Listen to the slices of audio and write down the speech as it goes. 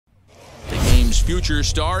team's future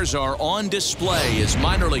stars are on display as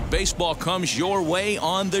minor league baseball comes your way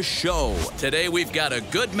on the show. Today we've got a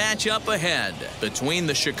good matchup ahead between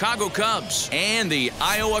the Chicago Cubs and the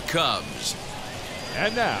Iowa Cubs.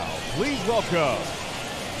 And now, please welcome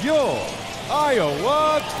your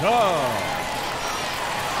Iowa Cubs.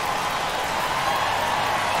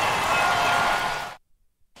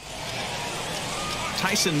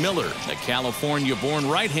 Tyson Miller, the California-born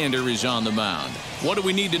right-hander, is on the mound. What do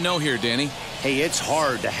we need to know here, Danny? Hey, it's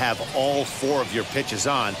hard to have all 4 of your pitches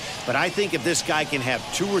on, but I think if this guy can have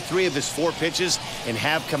 2 or 3 of his 4 pitches and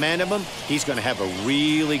have command of them, he's going to have a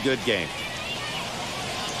really good game.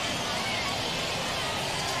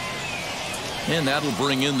 And that'll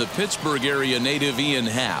bring in the Pittsburgh area native Ian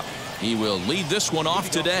Happ. He will lead this one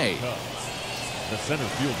off today. The center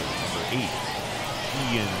fielder, number 8,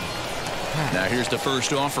 Ian Happ. Now here's the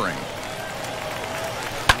first offering.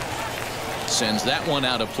 Sends that one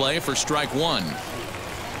out of play for strike 1.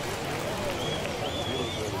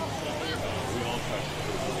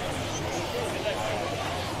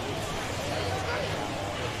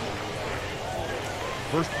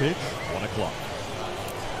 First pitch, 1 o'clock.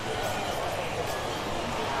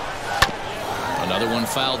 Another one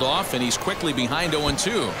fouled off, and he's quickly behind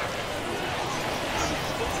 0-2.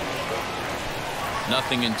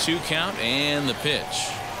 Nothing in 2 count, and the pitch.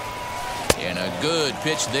 And a good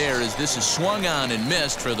pitch there as this is swung on and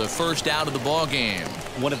missed for the first out of the ball game.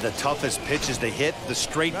 One of the toughest pitches to hit, the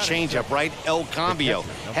straight changeup, right? El Cambio.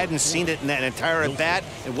 Hadn't seen it in that entire at bat,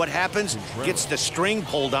 and what happens? Gets the string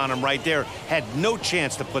pulled on him right there. Had no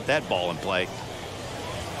chance to put that ball in play.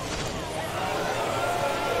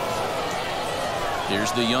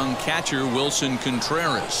 Here's the young catcher, Wilson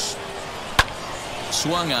Contreras.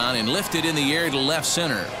 Swung on and lifted in the air to left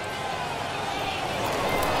center.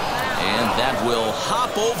 And that will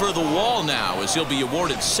hop over the wall now as he'll be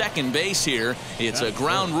awarded second base here. It's a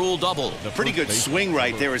ground rule double. Pretty good swing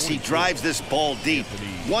right there as he drives this ball deep.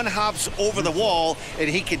 One hops over the wall, and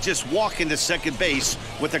he can just walk into second base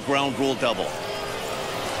with a ground rule double.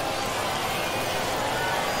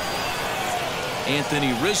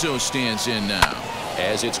 Anthony Rizzo stands in now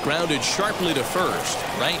as it's grounded sharply to first,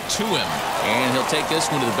 right to him. And he'll take this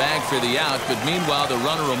one to the bag for the out, but meanwhile the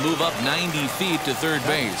runner will move up 90 feet to third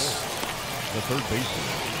base. The third baseman,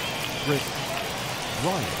 Chris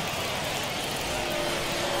Bryant.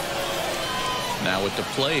 Now at the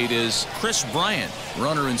plate is Chris Bryant,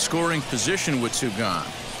 runner in scoring position with 2 gone.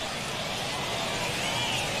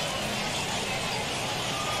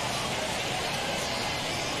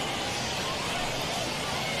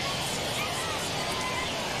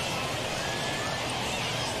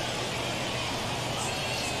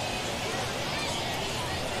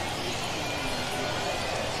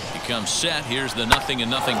 Comes set. Here's the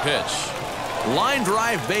 0-0 pitch. Line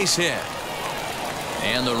drive, base hit.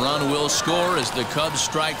 And the run will score as the Cubs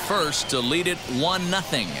strike first to lead it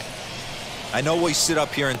 1-0. I know we sit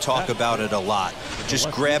up here and talk about it a lot. Just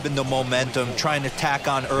grabbing the momentum, trying to tack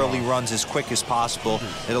on early runs as quick as possible.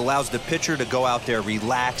 It allows the pitcher to go out there,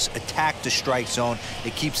 relax, attack the strike zone.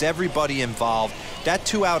 It keeps everybody involved. That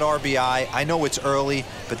 2-out RBI, I know it's early,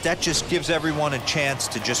 but that just gives everyone a chance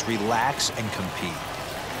to just relax and compete.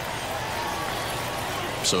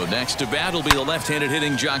 So next to bat will be the left-handed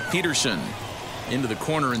hitting Jock Peterson. Into the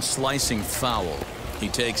corner and slicing foul. He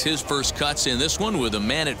takes his first cuts in this one with a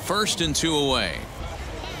man at first and 2 away.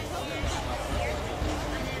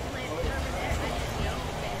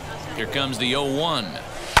 Here comes the 0-1.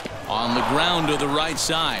 On the ground to the right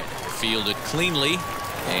side. Fielded cleanly.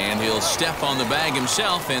 And he'll step on the bag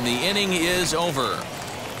himself, and the inning is over.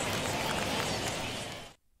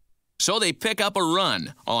 So they pick up a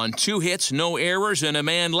run on 2 hits, no errors, and a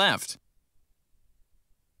man left.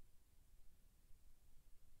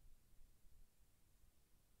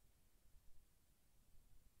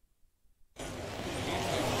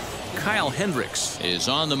 Kyle Hendricks is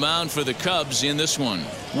on the mound for the Cubs in this one.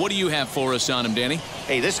 What do you have for us on him, Danny?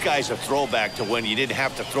 Hey, this guy's a throwback to when you didn't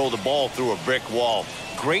have to throw the ball through a brick wall.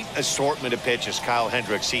 Great assortment of pitches, Kyle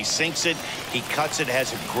Hendricks. He sinks it, he cuts it,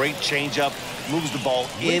 has a great changeup, moves the ball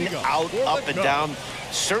in, out, up, and down.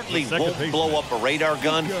 Certainly won't blow up a radar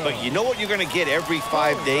gun, but you know what you're going to get every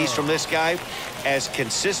 5 days from this guy? As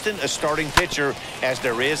consistent a starting pitcher as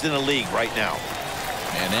there is in the league right now.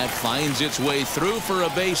 And that finds its way through for a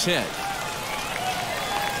base hit.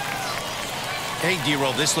 Hey,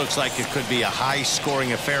 D-Roll, this looks like it could be a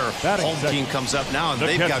high-scoring affair. Home team comes up now, and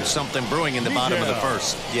they've got something brewing in the bottom of the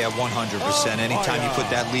first. Yeah, 100%. Anytime you put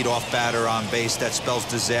that leadoff batter on base, that spells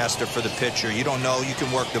disaster for the pitcher. You don't know. You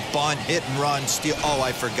can work the bunt, hit and run, steal. Oh,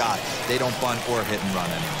 I forgot. They don't bunt or hit and run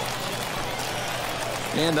anymore.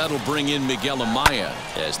 And that'll bring in Miguel Amaya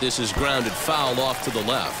as this is grounded foul off to the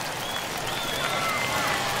left.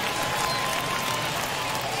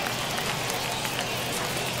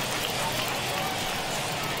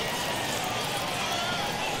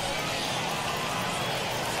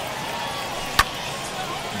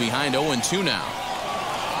 Behind 0-2 now.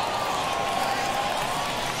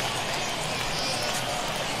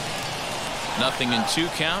 Nothing in 2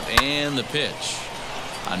 count, and the pitch.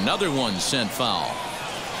 Another one sent foul.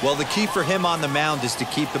 Well, the key for him on the mound is to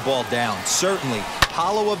keep the ball down. Certainly,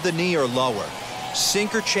 hollow of the knee or lower.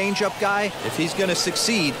 Sinker changeup guy, if he's going to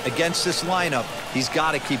succeed against this lineup, he's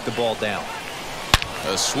got to keep the ball down.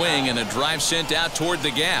 A swing and a drive sent out toward the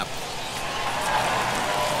gap.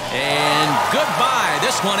 And goodbye.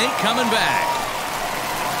 This one ain't coming back.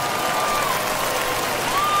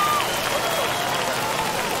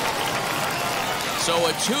 So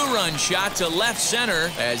a 2-run shot to left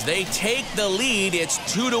center as they take the lead. It's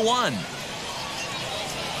 2-1.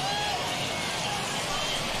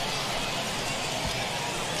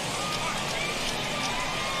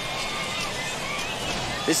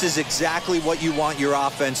 This is exactly what you want your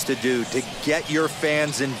offense to do, to get your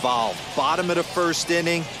fans involved. Bottom of the first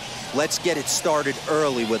inning, let's get it started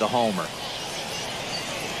early with a homer.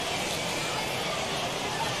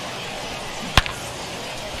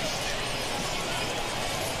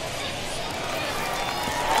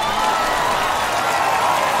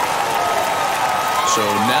 So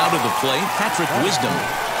now to the plate, Patrick Wisdom.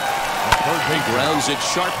 He grounds it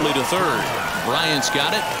sharply to third. Bryant's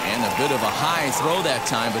got it, and a bit of a high throw that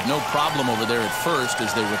time, but no problem over there at first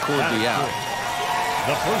as they record the out.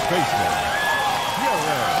 The first baseman,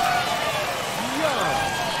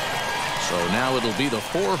 So now it'll be the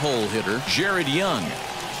 4-hole hitter, Jared Young.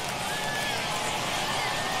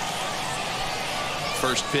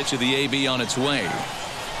 First pitch of the AB on its way.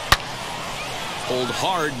 Hold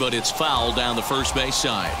hard, but it's foul down the first base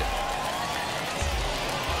side.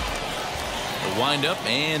 The windup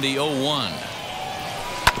and the 0-1.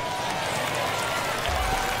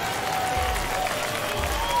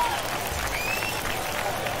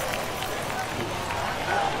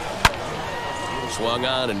 Swung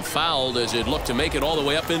on and fouled as it looked to make it all the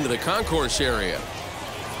way up into the concourse area.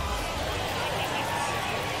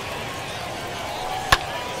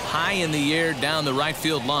 High in the air down the right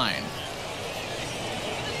field line.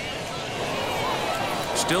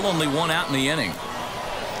 Still only 1 out in the inning.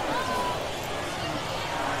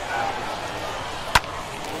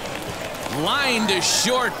 Line to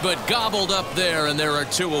short, but gobbled up there, and there are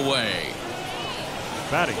 2 away.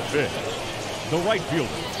 batting fifth, the right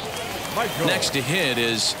fielder. Next to hit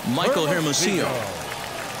is Michael Hermosillo.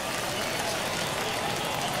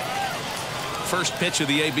 First pitch of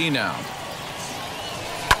the AB now.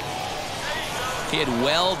 Hit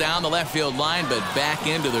well down the left field line, but back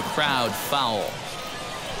into the crowd foul.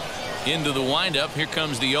 Into the windup. Here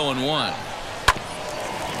comes the 0-1.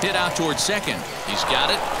 Hit out towards second. He's got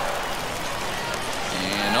it.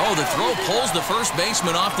 And oh, the throw pulls the first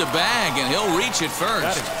baseman off the bag, and he'll reach it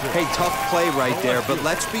first. Hey, tough play right there, but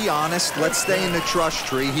let's be honest. Let's stay in the trust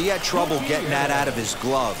tree. He had trouble getting that out of his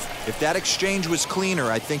glove. If that exchange was cleaner,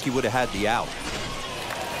 I think he would have had the out.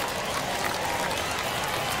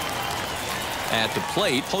 At the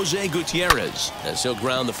plate, Jose Gutierrez, as he'll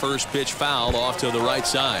ground the first pitch foul off to the right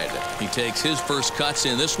side. He takes his first cuts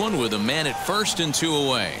in this one with a man at first and 2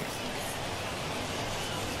 away.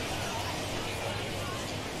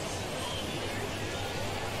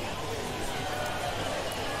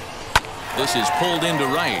 This is pulled into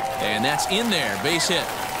right, and that's in there. Base hit.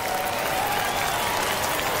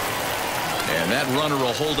 And that runner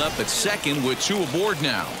will hold up at second with 2 aboard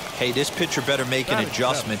now. Hey, this pitcher better make an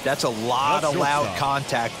adjustment. That's a lot of loud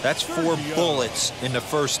contact. That's 4 bullets in the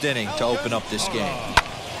first inning to open up this game.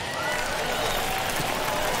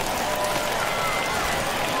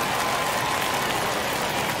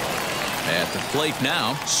 At the plate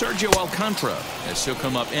now, Sergio Alcantara, as he'll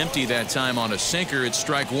come up empty that time on a sinker at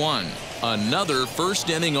strike 1. Another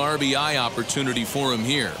first inning RBI opportunity for him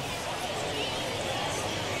here.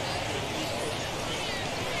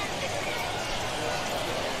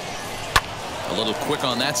 A little quick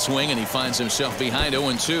on that swing, and he finds himself behind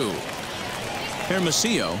 0-2.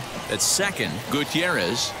 Hermosillo at second.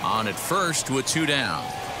 Gutierrez on at first with 2 down.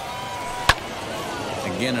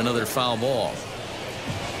 Again, another foul ball.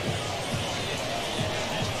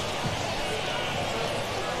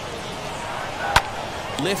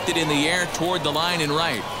 Lifted in the air toward the line and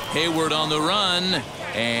right. Hayward on the run,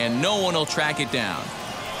 and no one will track it down.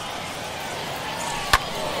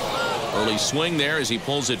 Early swing there as he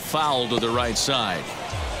pulls it foul to the right side.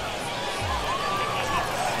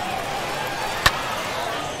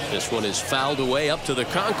 This one is fouled away up to the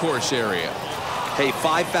concourse area. Hey,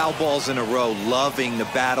 5 foul balls in a row. Loving the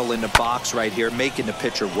battle in the box right here, making the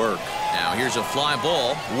pitcher work. Now here's a fly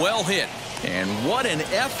ball, well hit. And what an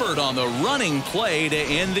effort on the running play to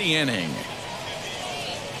end the inning.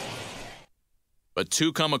 But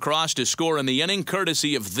 2 come across to score in the inning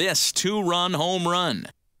courtesy of this 2-run home run.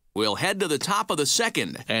 We'll head to the top of the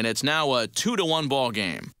second, and it's now a 2-1 ball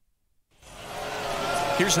game.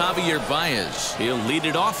 Here's Javier Baez. He'll lead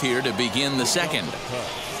it off here to begin the second.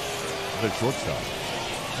 The shortstop,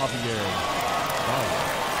 Javier Baez.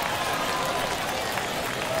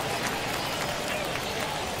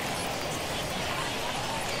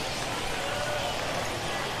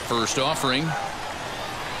 First offering.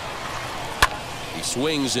 He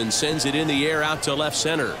swings and sends it in the air out to left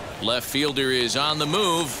center. Left fielder is on the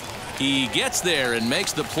move. He gets there and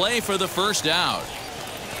makes the play for the first out.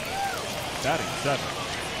 Batting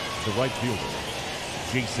 7th, the right fielder,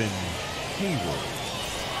 Jason Hayward.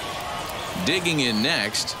 Digging in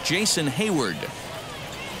next, Jason Hayward.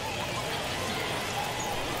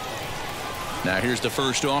 Now here's the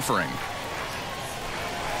first offering.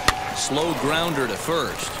 Slow grounder to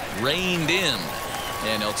first. Reined in.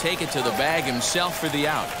 And he'll take it to the bag himself for the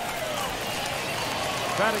out.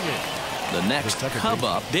 Batting in. The next Cub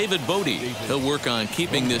up, David Bodie. He'll work on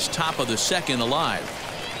keeping this top of the second alive.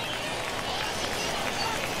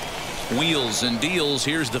 Wheels and deals.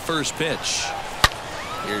 Here's the first pitch.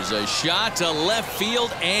 Here's a shot to left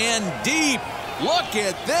field and deep. Look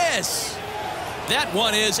at this. That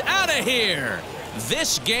one is out of here.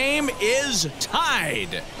 This game is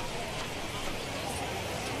tied.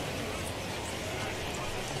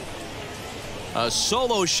 A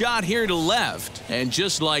solo shot here to left. And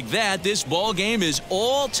just like that, this ball game is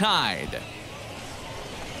all tied.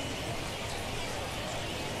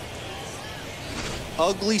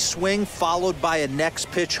 Ugly swing followed by a next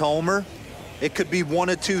pitch homer. It could be one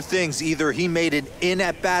of 2 things. Either he made an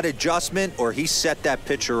in-at-bat adjustment or he set that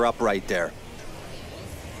pitcher up right there.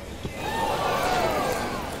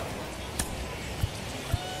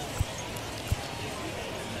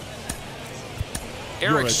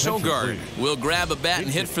 Eric Sogard will grab a bat and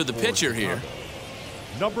hit for the pitcher here.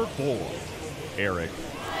 Number 4, Eric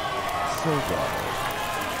Sogard.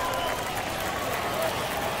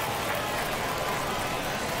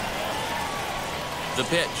 The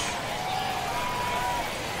pitch.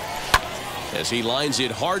 As he lines it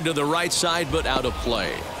hard to the right side, but out of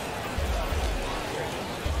play.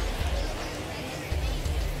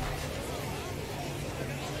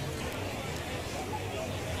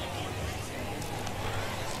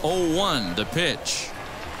 Oh, 1, the pitch.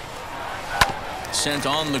 Sent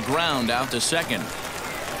on the ground out to second.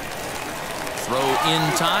 Throw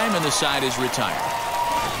in time, and the side is retired.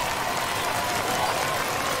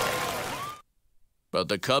 But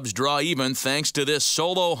the Cubs draw even thanks to this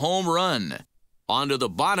solo home run. On to the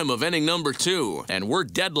bottom of inning number 2, and we're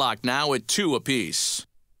deadlocked now at 2 apiece.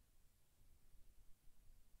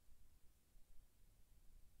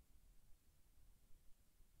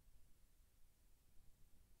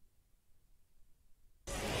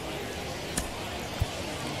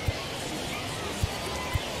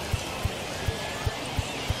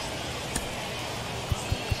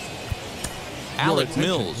 Alec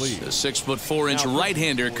Mills, a 6'4"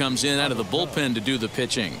 right-hander, comes in out of the bullpen to do the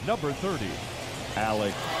pitching. Number 30,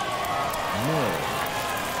 Alec Mills.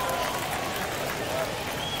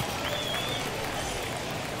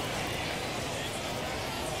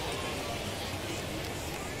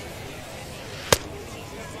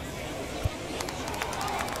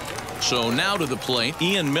 So now to the plate,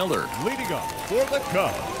 Ian Miller. Leading up for the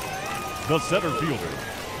Cubs, the center fielder,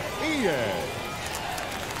 Ian.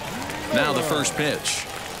 Now the first pitch.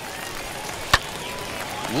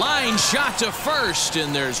 Line shot to first,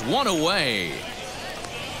 and there's one away.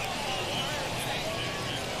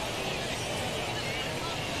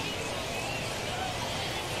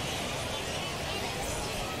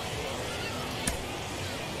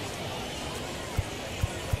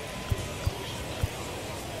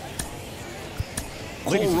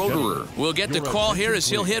 Cole Roederer will get the call here as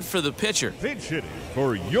he'll hit for the pitcher. Pinch hitting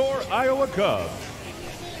for your Iowa Cubs,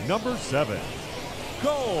 number 7,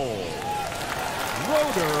 Cole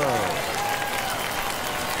Roederer.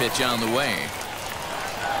 Pitch on the way.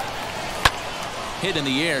 Hit in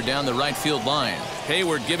the air down the right field line.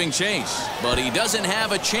 Hayward giving chase, but he doesn't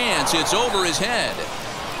have a chance. It's over his head.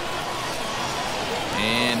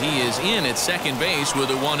 And he is in at second base with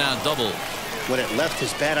a one-out double. When it left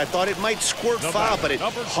his bat, I thought it might squirt foul, but it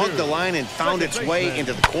hugged the line and found its way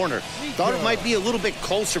into the corner. Thought it might be a little bit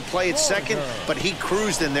closer play at second, but he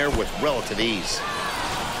cruised in there with relative ease.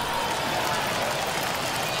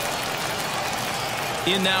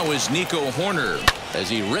 In now is Nico Horner as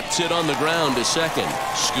he rips it on the ground to second.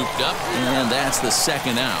 Scooped up, and that's the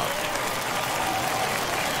second out.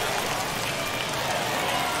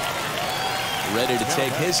 Ready to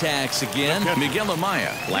take his hacks again. Miguel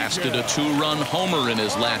Amaya blasted a 2-run homer in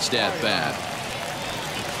his last at-bat.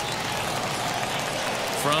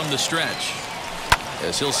 From the stretch,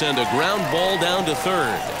 as he'll send a ground ball down to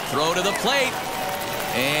third. Throw to the plate.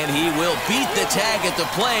 And he will beat the tag at the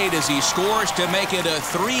plate as he scores to make it a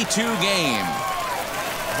 3-2 game.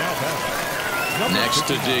 Next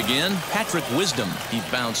to dig in, Patrick Wisdom. He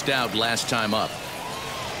bounced out last time up.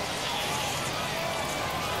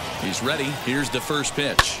 He's ready. Here's the first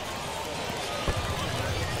pitch.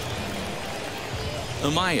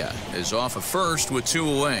 Amaya is off of first with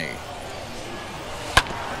 2 away.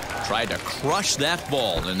 Tried to crush that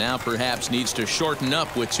ball and now perhaps needs to shorten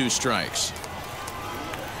up with 2 strikes.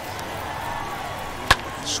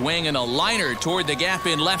 Swing and a liner toward the gap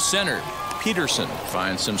in left center. Peterson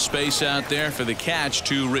finds some space out there for the catch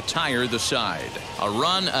to retire the side. A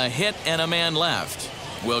run, a hit, and a man left.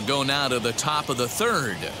 We'll go now to the top of the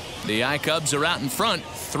third. The I-Cubs are out in front,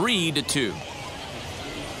 3-2.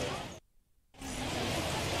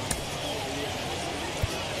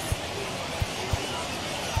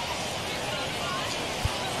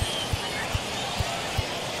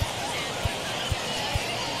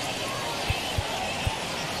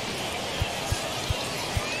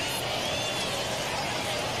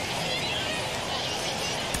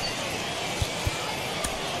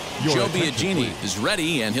 Joe Biagini is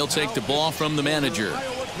ready, and he'll take the ball from the manager.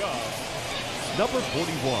 Number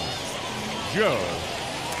 41, Joe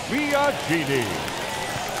Biagini.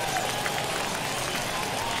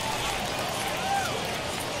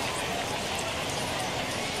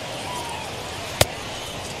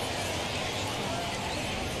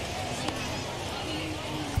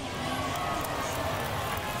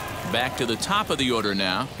 Back to the top of the order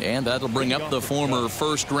now, and that'll bring up the former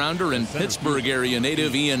first-rounder and Pittsburgh area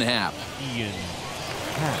native Ian Happ.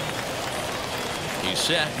 He's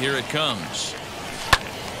set. Here it comes.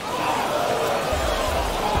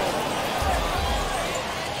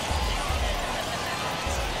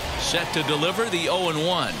 Set to deliver the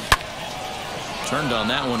 0-1. Turned on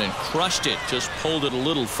that one and crushed it. Just pulled it a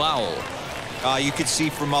little foul. You could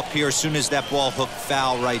see from up here, as soon as that ball hooked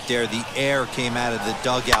foul right there, the air came out of the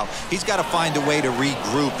dugout. He's got to find a way to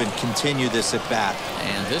regroup and continue this at bat.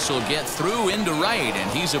 And this will get through into right,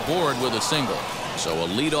 and he's aboard with a single. So a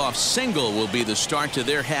leadoff single will be the start to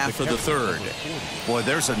their half of the third. Boy,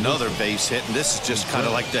 there's another base hit, and this is just kind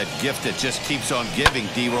of like that gift that just keeps on giving,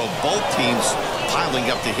 D-Roll. Both teams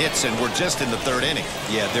piling up the hits, and we're just in the third inning.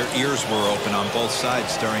 Yeah, their ears were open on both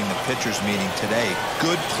sides during the pitchers meeting today.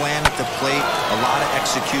 Good plan at the plate, a lot of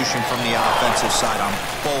execution from the offensive side on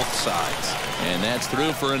both sides. And that's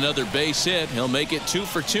through for another base hit. He'll make it 2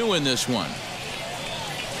 for 2 in this one.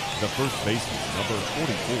 The first baseman, number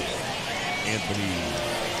 44.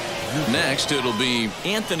 Anthony. Next, it'll be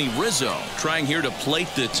Anthony Rizzo trying here to plate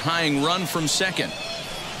the tying run from second.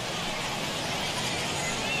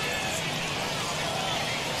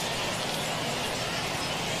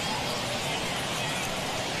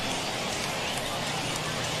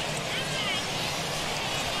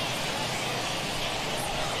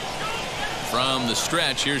 From the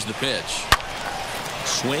stretch, here's the pitch.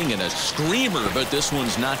 Swing and a screamer, but this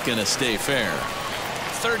one's not going to stay fair.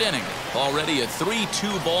 Third inning, already a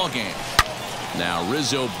 3-2 ball game. Now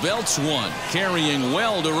Rizzo belts one, carrying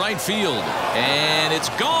well to right field, and it's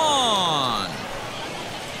gone.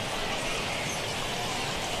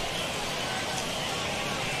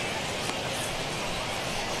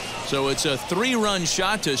 So it's a 3-run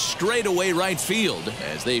shot to straightaway right field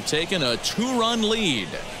as they've taken a 2-run lead.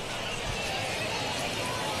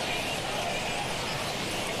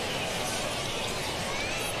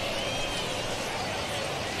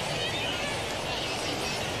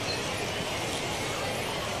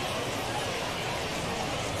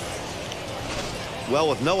 Well,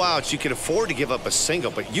 with no outs, you can afford to give up a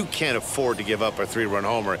single, but you can't afford to give up a 3-run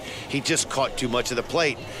homer. He just caught too much of the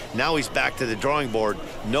plate. Now he's back to the drawing board.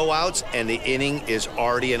 No outs, and the inning is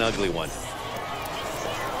already an ugly one.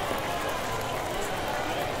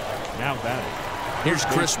 Now batting. Here's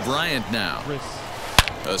Chris Bryant now.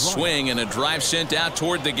 A swing and a drive sent out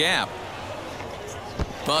toward the gap.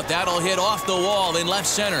 But that'll hit off the wall in left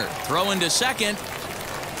center. Throw into second.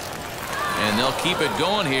 And they'll keep it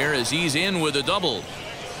going here as he's in with a double.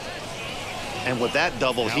 And with that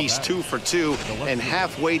double, he's 2 for 2 and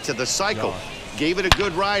halfway to the cycle. Gave it a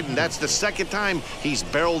good ride, and that's the second time he's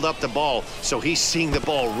barreled up the ball. So he's seeing the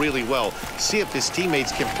ball really well. See if his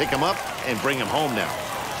teammates can pick him up and bring him home now.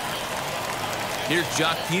 Here's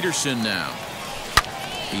Jock Peterson now.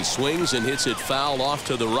 He swings and hits it foul off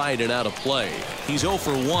to the right and out of play. He's 0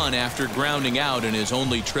 for 1 after grounding out in his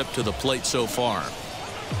only trip to the plate so far.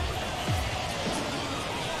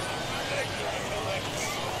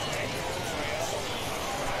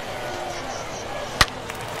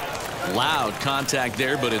 Loud contact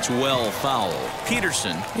there, but it's well foul.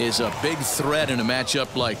 Peterson is a big threat in a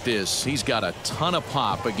matchup like this. He's got a ton of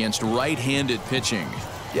pop against right-handed pitching.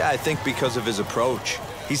 Yeah, I think because of his approach.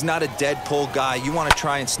 He's not a dead pull guy. You want to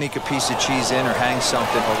try and sneak a piece of cheese in or hang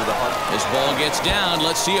something over the heart. This ball gets down.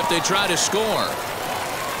 Let's see if they try to score.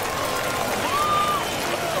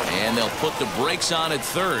 And they'll put the brakes on at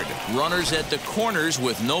third. Runners at the corners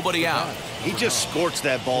with nobody out. He just scorched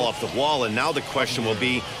that ball off the wall, and now the question will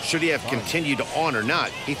be, should he have continued on or not?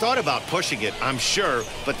 He thought about pushing it, I'm sure,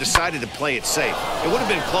 but decided to play it safe. It would have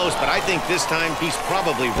been close, but I think this time he's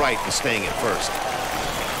probably right in staying at first.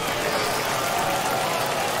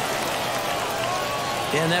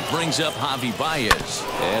 And that brings up Javi Baez.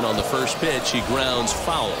 And on the first pitch, he grounds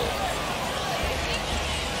foul.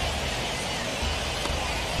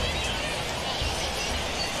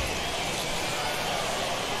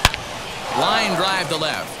 Line drive to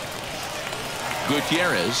left.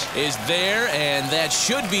 Gutierrez is there, and that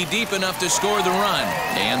should be deep enough to score the run.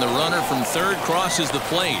 And the runner from third crosses the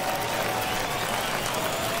plate.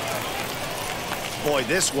 Boy,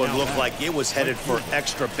 this one looked like it was headed for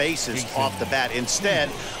extra bases off the bat.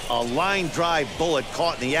 Instead, a line drive bullet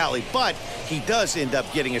caught in the alley, but he does end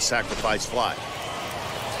up getting a sacrifice fly.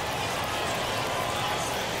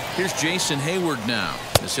 Here's Jason Hayward now,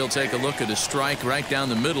 as he'll take a look at a strike right down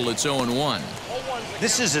the middle. It's 0-1.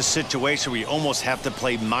 This is a situation where you almost have to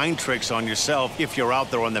play mind tricks on yourself if you're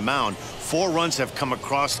out there on the mound. 4 runs have come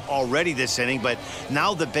across already this inning, but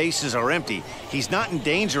now the bases are empty. He's not in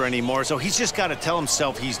danger anymore, so he's just got to tell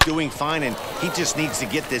himself he's doing fine, and he just needs to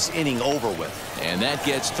get this inning over with. And that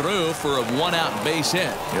gets through for a 1-out base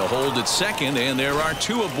hit. He'll hold at second, and there are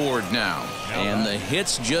 2 aboard now. And the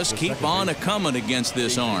hits just keep on a-coming against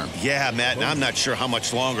this arm. Yeah, Matt, and I'm not sure how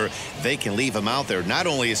much longer they can leave him out there. Not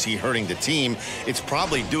only is he hurting the team, it's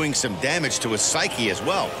probably doing some damage to his psyche as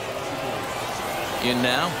well. In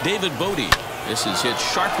now, David Bodie. This is hit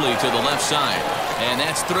sharply to the left side. And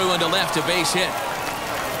that's through into left, a base hit.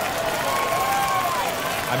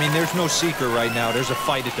 I mean, there's no secret right now. There's a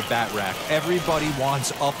fight at the bat rack. Everybody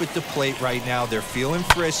wants up at the plate right now. They're feeling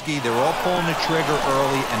frisky. They're all pulling the trigger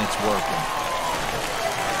early, and it's working.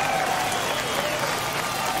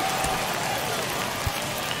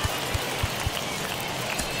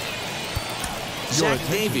 Zach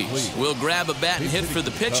Davies will grab a bat and hit for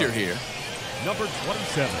the pitcher here. Number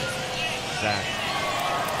 27, Zach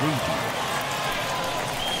Davies.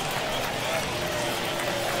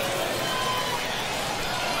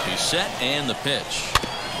 He's set, and the pitch.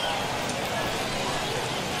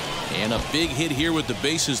 And a big hit here with the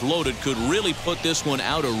bases loaded could really put this one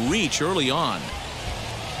out of reach early on.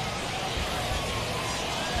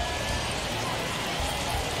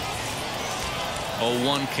 Oh,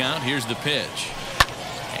 1 count. Here's the pitch.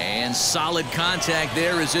 And solid contact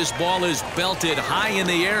there as this ball is belted high in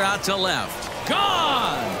the air out to left.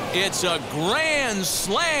 Gone! It's a grand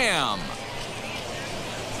slam.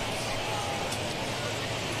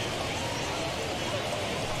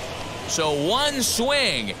 So 1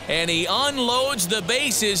 swing, and he unloads the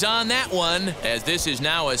bases on that one, as this is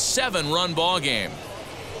now a 7-run ball game.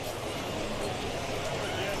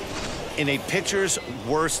 In a pitcher's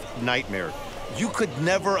worst nightmare, you could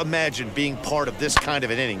never imagine being part of this kind of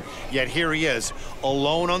an inning. Yet here he is,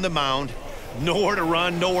 alone on the mound, nowhere to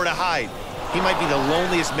run, nowhere to hide. He might be the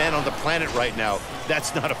loneliest man on the planet right now.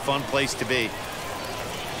 That's not a fun place to be.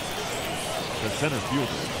 The center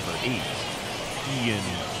fielder, number 8, Ian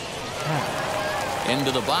Happ.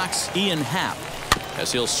 Into the box, Ian Happ,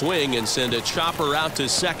 as he'll swing and send a chopper out to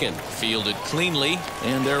second. Fielded cleanly,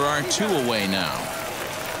 and there are 2 away now.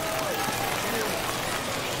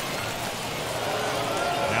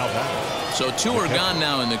 So 2 are gone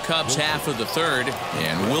now in the Cubs' half of the third,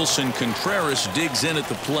 and Wilson Contreras digs in at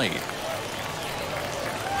the plate.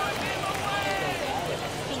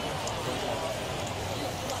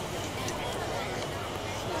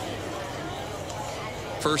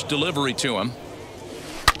 First delivery to him.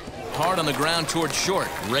 Hard on the ground toward short,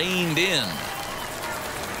 reined in.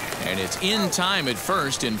 And it's in time at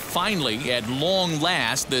first, and finally, at long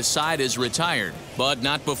last, the side is retired. But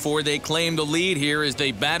not before they claim the lead here as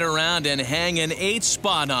they bat around and hang an 8th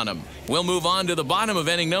spot on them. We'll move on to the bottom of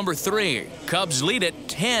inning number 3. Cubs lead it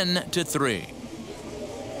 10-3.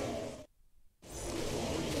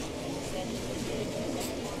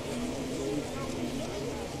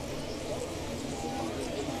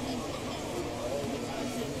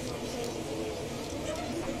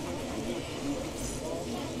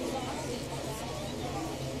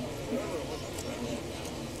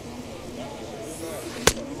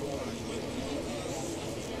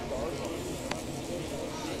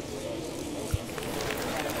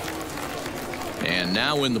 And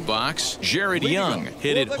now in the box, Jared Young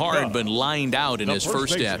hit it hard but lined out in his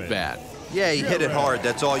first at-bat. Yeah, he hit it hard.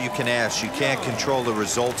 That's all you can ask. You can't control the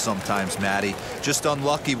result sometimes, Matty. Just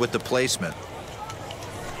unlucky with the placement.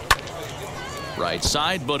 Right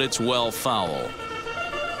side, but it's well foul.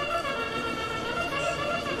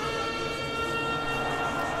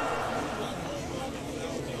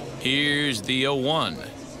 Here's the 0-1.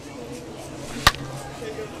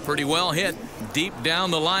 Pretty well hit. Deep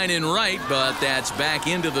down the line in right, but that's back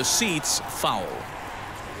into the seats. Foul.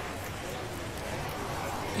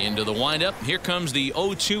 Into the windup. Here comes the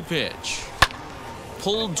 0-2 pitch.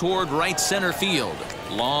 Pulled toward right center field.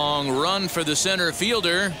 Long run for the center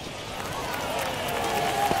fielder.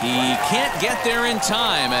 He can't get there in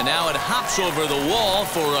time, and now it hops over the wall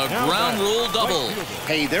for a ground rule double.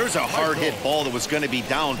 Hey, there's a hard-hit ball that was going to be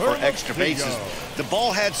down for extra bases. The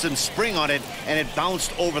ball had some spring on it, and it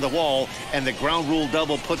bounced over the wall, and the ground rule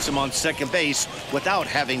double puts him on second base without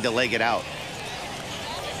having to leg it out.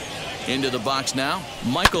 Into the box now,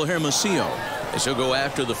 Michael Hermosillo, as he'll go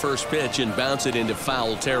after the first pitch and bounce it into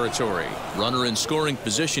foul territory. Runner in scoring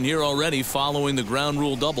position here already following the ground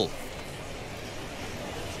rule double.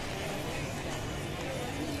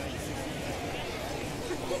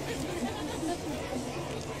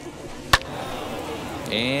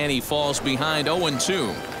 And he falls behind 0-2.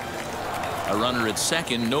 A runner at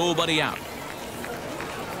second, nobody out.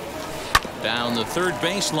 Down the third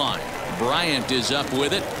baseline. Bryant is up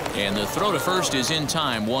with it, and the throw to first is in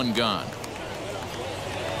time, one gone.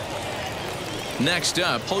 Next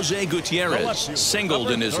up, Jose Gutierrez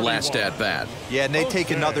singled in his last at-bat. Yeah, and they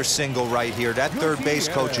take another single right here. That third base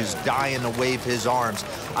coach is dying to wave his arms.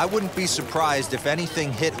 I wouldn't be surprised if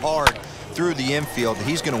anything hit hard through the infield.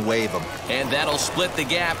 He's going to wave them. And that'll split the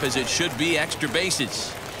gap, as it should be extra bases.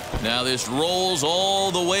 Now this rolls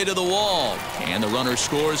all the way to the wall, and the runner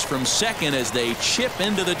scores from second as they chip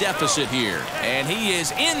into the deficit here. And he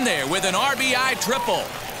is in there with an RBI triple.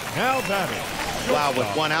 Now batting. Wow, with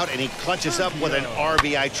one out, and he clutches up with an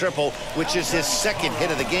RBI triple, which is his second hit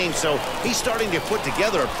of the game. So he's starting to put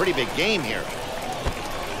together a pretty big game here.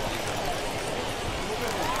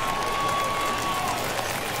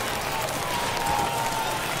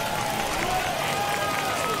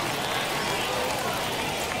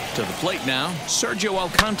 To the plate now, Sergio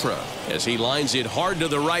Alcantara, as he lines it hard to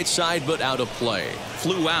the right side, but out of play.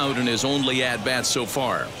 Flew out in his only at-bat so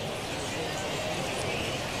far.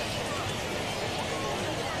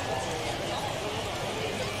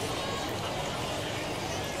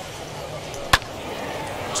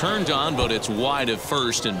 Turned on, but it's wide of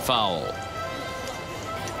first and foul.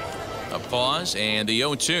 A pause, and the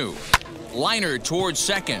 0-2. Liner towards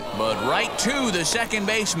second, but right to the second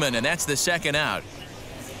baseman, and that's the second out.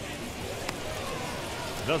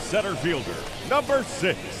 The center fielder, number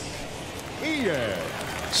 6, Ian.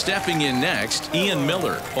 Stepping in next, Ian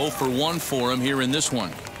Miller. 0 for 1 for him here in this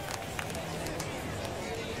one.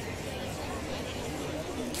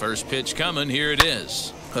 First pitch coming, here it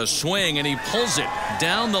is. A swing, and he pulls it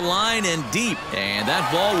down the line and deep. And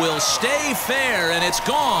that ball will stay fair, and it's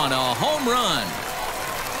gone. A home run.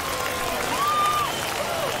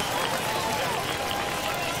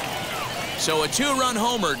 So a 2-run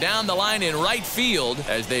homer down the line in right field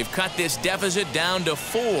as they've cut this deficit down to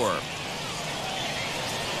 4.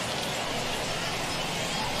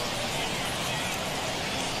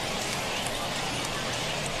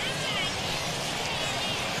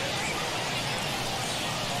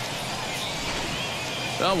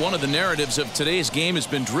 Well, one of the narratives of today's game has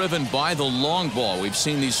been driven by the long ball. We've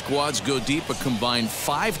seen these squads go deep a combined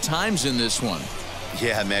 5 times in this one.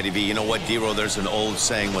 Yeah, Matty V, you know what, D-Roll, there's an old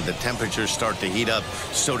saying, when the temperatures start to heat up,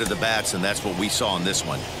 so do the bats, and that's what we saw in this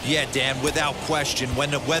one. Yeah, Dan, without question, when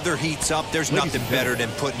the weather heats up, there's nothing better than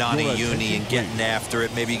putting on a uni and getting after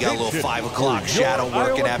it. Maybe you got a little 5 o'clock shadow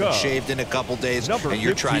work and haven't shaved in a couple days, and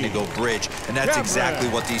you're trying to go bridge. And that's exactly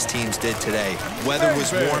what these teams did today. Weather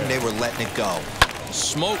was warm, they were letting it go.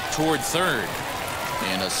 Smoke toward third.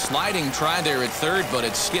 And a sliding try there at third, but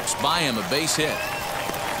it skips by him, a base hit.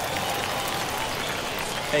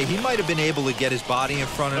 Hey, he might have been able to get his body in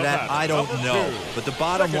front of that. I don't know. But the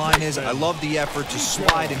bottom line is, I love the effort to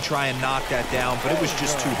slide and try and knock that down, but it was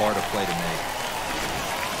just too hard a play to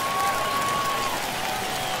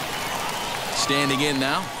make. Standing in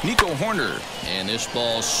now, Nico Horner. And this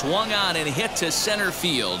ball swung on and hit to center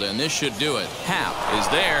field, and this should do it. Happ is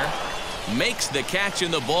there. Makes the catch,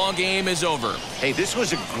 and the ball game is over. Hey, this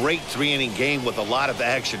was a great 3-inning game with a lot of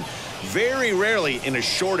action. Very rarely in a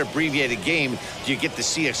short, abbreviated game do you get to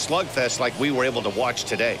see a slugfest like we were able to watch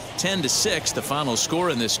today. 10-6, the final score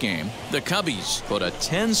in this game. The Cubbies put a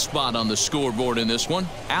 10 spot on the scoreboard in this one.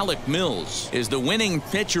 Alec Mills is the winning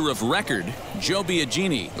pitcher of record. Joe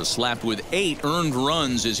Biagini was slapped with 8 earned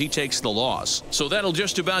runs as he takes the loss. So that'll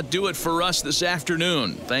just about do it for us this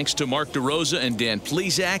afternoon. Thanks to Mark DeRosa and Dan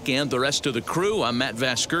Plesac and the rest of the crew. I'm Matt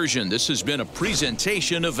Vasgersian. This has been a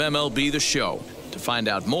presentation of MLB The Show. To find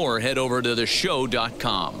out more, head over to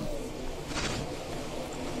theshow.com.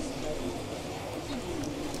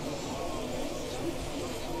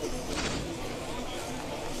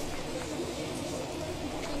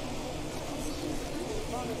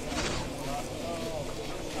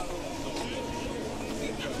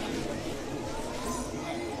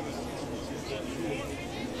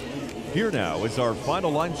 Here now is our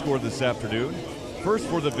final line score this afternoon. First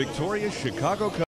for the victorious Chicago Cubs.